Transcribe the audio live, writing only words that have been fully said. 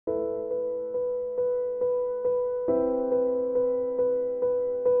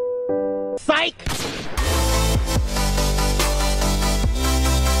Psych!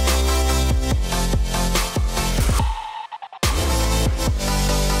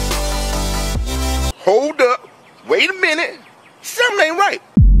 Hold up. Wait a minute. Something ain't right.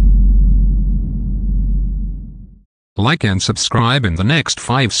 Like and subscribe in the next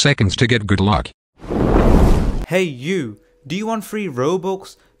 5 seconds to get good luck. Hey you, do you want free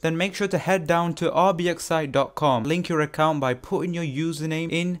Robux? Then make sure to head down to rbxsite.com, link your account by putting your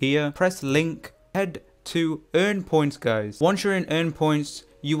username in here, press link, head to earn points guys. Once you're in earn points,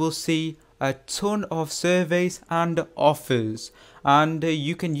 you will see a ton of surveys and offers, and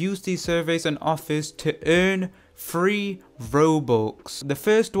you can use these surveys and offers to earn free Robux. The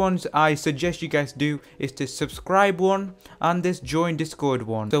first ones I suggest you guys do is to subscribe one and this join Discord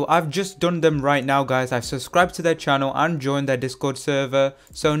one. So I've just done them right now guys. I've subscribed to their channel and joined their Discord server.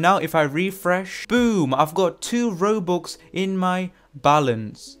 So now if I refresh, boom, I've got 2 Robux in my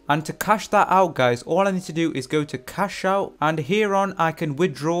balance. And to cash that out guys, all I need to do is go to cash out, and here on I can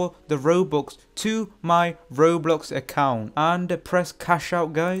withdraw the Robux to my Roblox account and press cash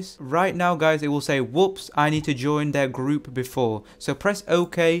out guys. Right now guys, it will say whoops, I need to join their group before, so press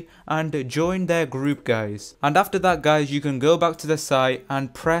OK and join their group guys. And after that guys, you can go back to the site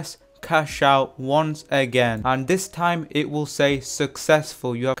and press cash out once again, and this time it will say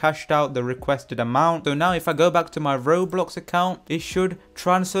successful, you have cashed out the requested amount. So now if I go back to my Roblox account, it should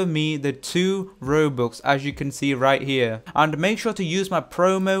transfer me the 2 Robux as you can see right here. And make sure to use my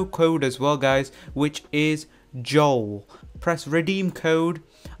promo code as well guys, which is Joel. Press redeem code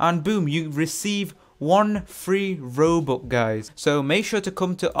and boom, you receive 1 free Robux guys. So make sure to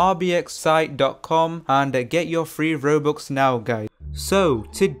come to rbxsite.com and get your free Robux now guys. So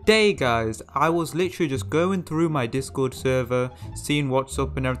today guys, I was literally just going through my Discord server, seeing what's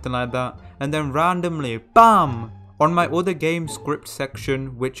up and everything like that, and then randomly, BAM! On my other game script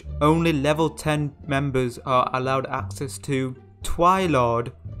section, which only level 10 members are allowed access to,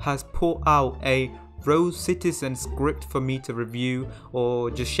 Twilord has put out a RoCitizens script for me to review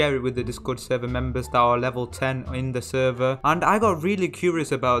or just share it with the Discord server members that are level 10 in the server. And I got really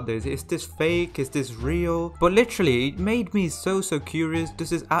curious about this. Is this fake? Is this real? But literally it made me so curious.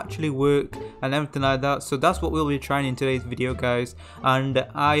 Does this actually work and everything like that? So that's what we'll be trying in today's video guys. And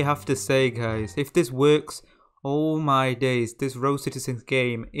I have to say guys, if this works, oh my days, this RoCitizens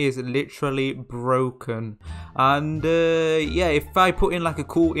game is literally broken. And yeah, if I put in like a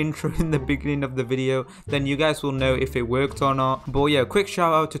cool intro in the beginning of the video, then you guys will know if it worked or not. But yeah, quick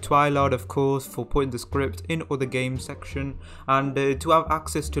shout out to Twilord of course for putting the script in other game section. And to have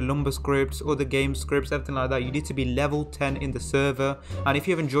access to Lumber scripts, other game scripts, everything like that, you need to be level 10 in the server. And if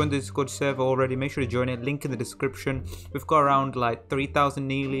you haven't joined the Discord server already, make sure to join it, link in the description. We've got around like 3,000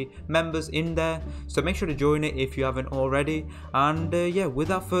 nearly members in there, so make sure to join it if you haven't already. And yeah,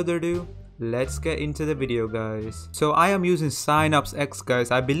 without further ado, let's get into the video guys. So I am using Synapse X guys.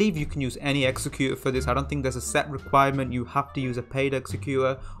 I believe you can use any executor for this. I don't think there's a set requirement you have to use a paid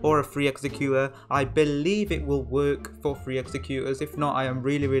executor or a free executor. I believe it will work for free executors. If not, I am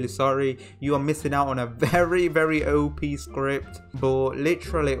really sorry. You are missing out on a very OP script. But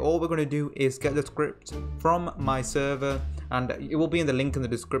literally all we're going to do is get the script from my server, and it will be in the link in the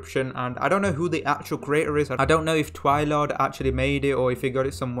description. And I don't know who the actual creator is. I don't know if Twilord actually made it or if he got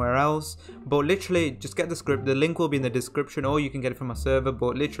it somewhere else. But literally just get the script. The link will be in the description, or you can get it from my server.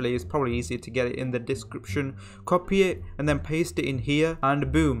 But literally it's probably easier to get it in the description. Copy it and then paste it in here, and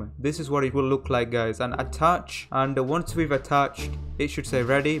boom, this is what it will look like guys. And attach, and once we've attached, it should say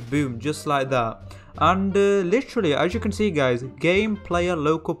ready. Boom, just like that. And literally as you can see guys, game player,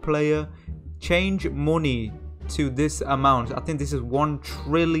 local player, change money to this amount. I think this is 1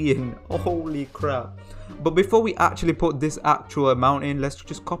 trillion. Holy crap. But before we actually put this actual amount in, let's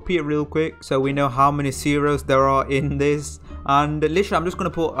just copy it real quick so we know how many zeros there are in this. And literally I'm just going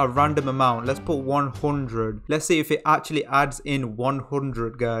to put a random amount. Let's put 100. Let's see if it actually adds in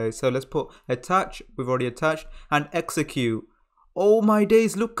 100 guys. So let's put attach, we've already attached, and execute. Oh my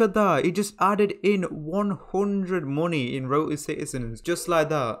days, look at that. It just added in 100 money in RoCitizens, just like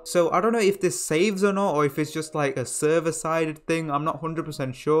that. So I don't know if this saves or not, or if it's just like a server-sided thing. I'm not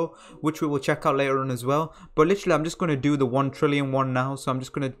 100% sure, which we will check out later on as well. But literally, I'm just going to do the 1 trillion one now. So I'm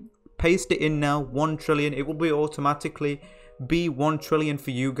just going to paste it in now, 1 trillion. It will be automatically be 1 trillion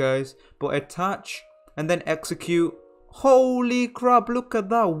for you guys. But attach and then execute. Holy crap, look at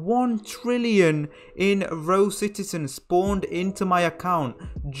that. 1 trillion in RoCitizens spawned into my account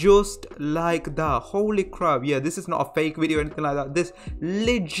just like that. Holy crap. Yeah, this is not a fake video or anything like that. This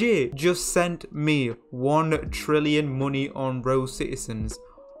legit just sent me 1 trillion money on RoCitizens.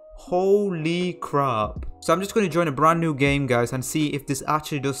 Holy crap. So I'm just going to join a brand new game, guys, and see if this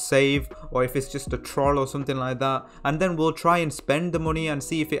actually does save or if it's just a troll or something like that. And then we'll try and spend the money and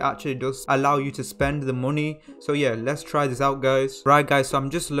see if it actually does allow you to spend the money. So yeah, let's try this out, guys. Right, guys, so I'm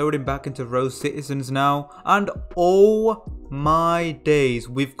just loading back into RoCitizens now. And oh my days,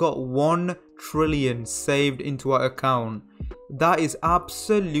 we've got 1 trillion saved into our account. That is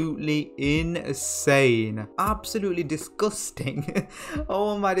absolutely insane. Absolutely disgusting.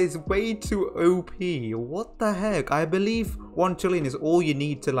 Oh my, it's way too OP. What the heck? I believe 1 trillion is all you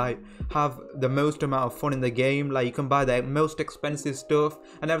need to like have the most amount of fun in the game. Like you can buy the most expensive stuff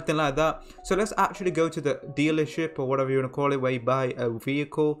and everything like that. So let's actually go to the dealership or whatever you want to call it, where you buy a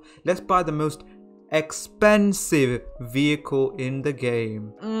vehicle. Let's buy the most expensive vehicle in the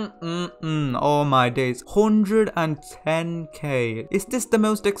game. Oh my days, 110k. Is this the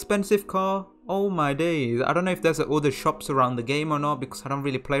most expensive car? Oh my days. I don't know if there's other shops around the game or not, because I don't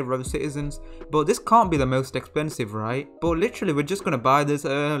really play RoCitizens, but this can't be the most expensive, right? But literally we're just gonna buy this.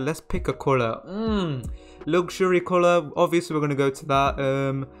 Let's pick a color. Luxury color, obviously we're gonna go to that.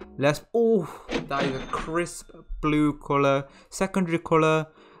 Oh, that is a crisp blue color. Secondary color,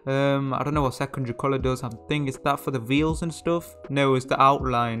 I don't know what secondary color does. I think it's that for the wheels and stuff. No, it's the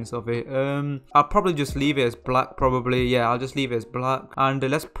outlines of it. I'll probably just leave it as black, probably. Yeah, I'll just leave it as black. And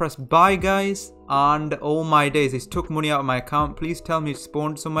let's press buy, guys. And oh my days, it's took money out of my account. Please tell me it's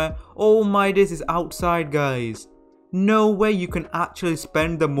spawned somewhere. Oh my days, it's outside, guys. No way you can actually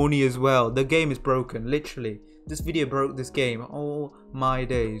spend the money as well. The game is broken, literally. This video broke this game. Oh my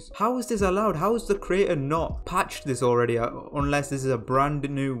days. How is this allowed? How is the creator not patched this already? Unless this is a brand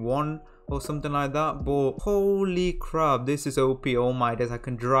new one or something like that. But holy crap, this is OP. Oh my days, I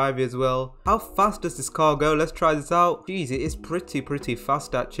can drive as well. How fast does this car go? Let's try this out. Jeez, it is pretty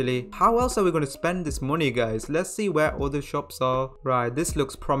fast actually. How else are we going to spend this money, guys? Let's see where other shops are. Right, this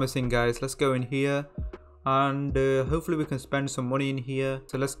looks promising, guys. Let's go in here. And hopefully we can spend some money in here.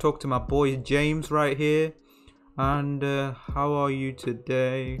 So let's talk to my boy James right here. And how are you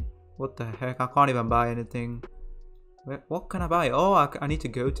today? What the heck? I can't even buy anything. What can I buy? Oh, I need to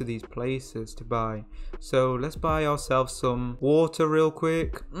go to these places to buy. So let's buy ourselves some water real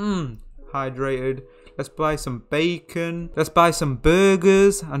quick. Hydrated. Let's buy some bacon. Let's buy some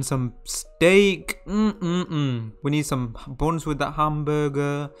burgers and some steak. We need some buns with that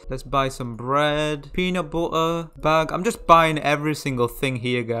hamburger. Let's buy some bread, peanut butter, bag. I'm just buying every single thing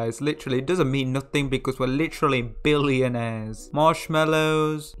here, guys. Literally, it doesn't mean nothing because we're literally billionaires.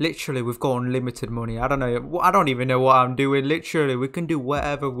 Marshmallows. Literally, we've got unlimited money. I don't know. I don't even know what I'm doing. Literally, we can do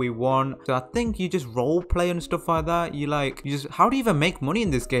whatever we want. So I think you just role play and stuff like that. How do you even make money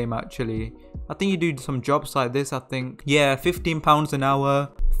in this game, actually? I think you do some jobs like this, I think. Yeah, £15 an hour.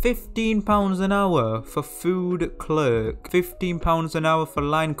 £15 an hour for food clerk, £15 an hour for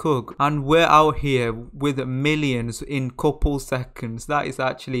line cook, and we're out here with millions in couple seconds. That is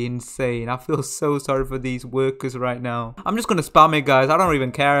actually insane. I feel so sorry for these workers right now. I'm just gonna spam it, guys. I don't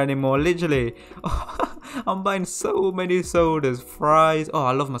even care anymore, literally. I'm buying so many sodas, fries. Oh,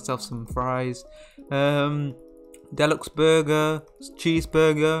 I love myself some fries. Deluxe burger,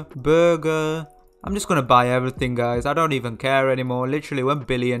 cheeseburger, burger. I'm just gonna buy everything, guys. I don't even care anymore. Literally, we're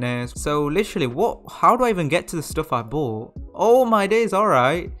billionaires. So literally, how do I even get to the stuff I bought? Oh my days,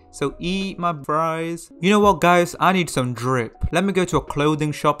 alright. So eat my fries. You know what, guys? I need some drip. Let me go to a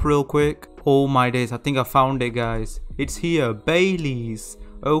clothing shop real quick. Oh my days, I think I found it, guys. It's here, Bailey's.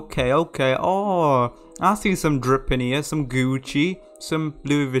 Okay. Oh, I see some drip in here. Some Gucci, some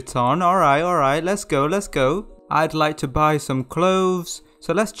Louis Vuitton. Alright. Let's go. I'd like to buy some clothes.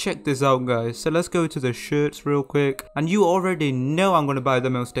 So let's check this out, guys. So let's go to the shirts real quick. And you already know I'm gonna buy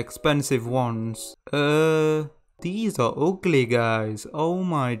the most expensive ones. These are ugly, guys. Oh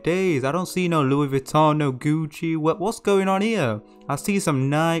my days. I don't see no Louis Vuitton, no Gucci. What's going on here? I see some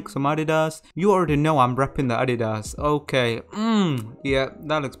Nike, some Adidas. You already know I'm repping the Adidas. Okay. Yeah,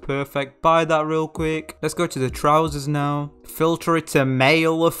 that looks perfect. Buy that real quick. Let's go to the trousers now. Filter it to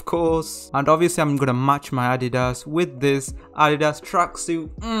male, of course. And obviously I'm gonna match my Adidas with this Adidas tracksuit.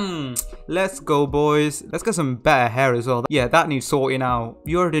 Let's go, boys. Let's get some better hair as well. Yeah, that needs sorting out.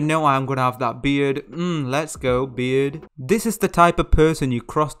 You already know I'm gonna have that beard. Let's go, beard. This is the type of person you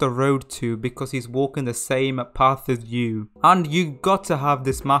cross the road to because he's walking the same path as you. And you got to have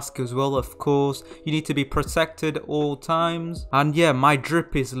this mask as well, of course. You need to be protected all times. And yeah, my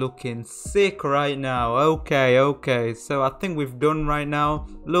drip is looking sick right now. Okay. So I think we've done right now.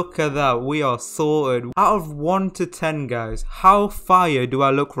 Look at that. We are sorted. Out of 1 to 10, guys, how fire do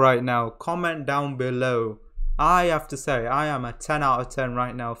I look right now? Comment down below. I have to say, I am a 10 out of 10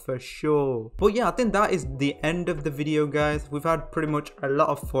 right now for sure. But yeah, I think that is the end of the video, guys. We've had pretty much a lot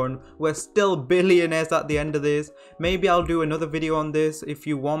of fun. We're still billionaires at the end of this. Maybe I'll do another video on this if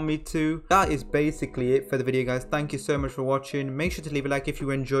you want me to. That is basically it for the video, guys. Thank you so much for watching. Make sure to leave a like if you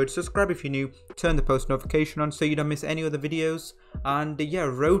enjoyed. Subscribe if you're new. Turn the post notification on so you don't miss any other videos. And yeah,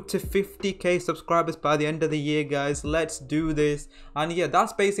 road to 50k subscribers by the end of the year, guys. Let's do this. And yeah,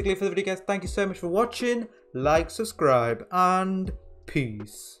 that's basically it for the video, guys. Thank you so much for watching. Like, subscribe, and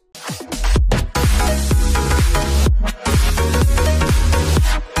peace.